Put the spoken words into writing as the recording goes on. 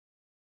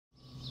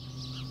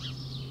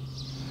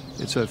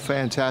It's a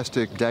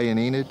fantastic day in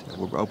Enid.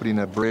 We're opening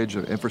a bridge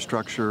of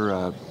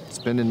infrastructure,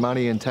 spending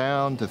money in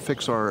town to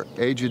fix our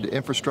aged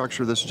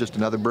infrastructure. This is just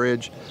another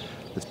bridge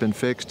that's been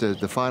fixed.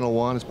 The final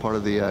one is part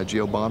of the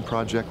GEO bond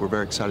project. We're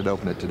very excited to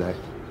open it today.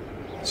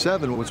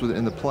 7 was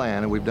within the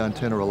plan, and we've done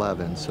 10 or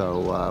 11.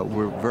 So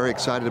we're very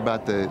excited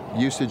about the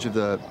usage of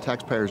the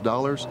taxpayers'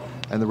 dollars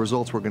and the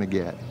results we're going to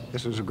get.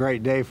 This is a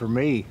great day for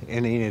me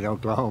in Enid,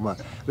 Oklahoma.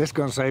 This is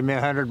going to save me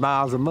 100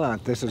 miles a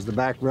month. This is the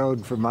back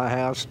road from my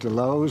house to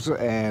Lowe's,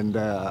 and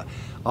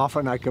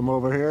often I come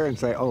over here and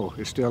say, oh,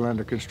 it's still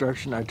under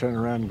construction. I turn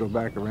around and go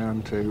back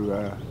around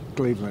to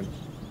Cleveland.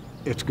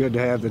 It's good to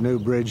have the new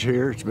bridge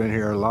here. It's been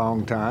here a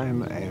long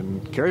time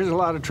and carries a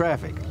lot of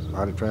traffic. A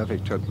lot of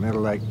traffic to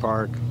Middle Lake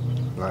Park,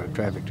 a lot of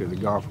traffic to the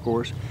golf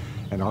course,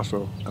 and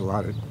also a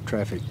lot of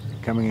traffic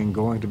coming and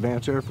going to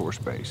Vance Air Force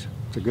Base.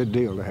 It's a good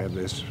deal to have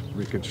this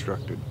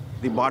reconstructed.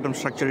 The bottom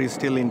structure is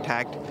still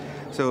intact.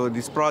 So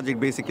this project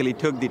basically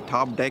took the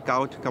top deck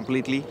out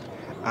completely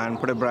and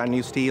put a brand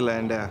new steel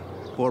and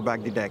pour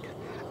back the deck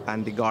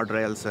and the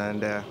guardrails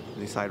and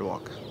the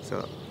sidewalk.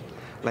 So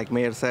like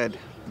Mayor said,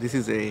 this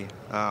is a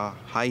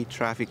high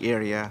traffic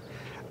area,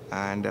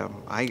 and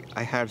I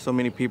had so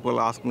many people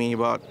ask me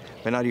about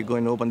when are you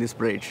going to open this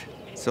bridge.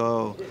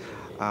 So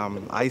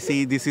I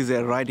see this is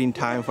right in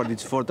time for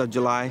this 4th of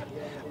July,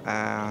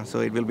 so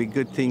it will be a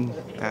good thing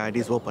it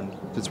is open.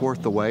 It's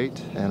worth the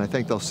wait, and I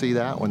think they'll see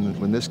that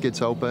when this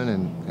gets open,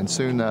 and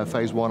soon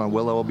Phase 1 on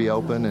Willow will be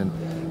open,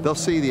 and they'll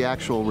see the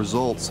actual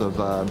results of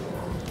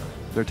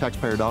their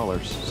taxpayer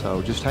dollars.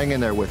 So just hang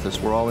in there with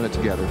us. We're all in it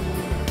together.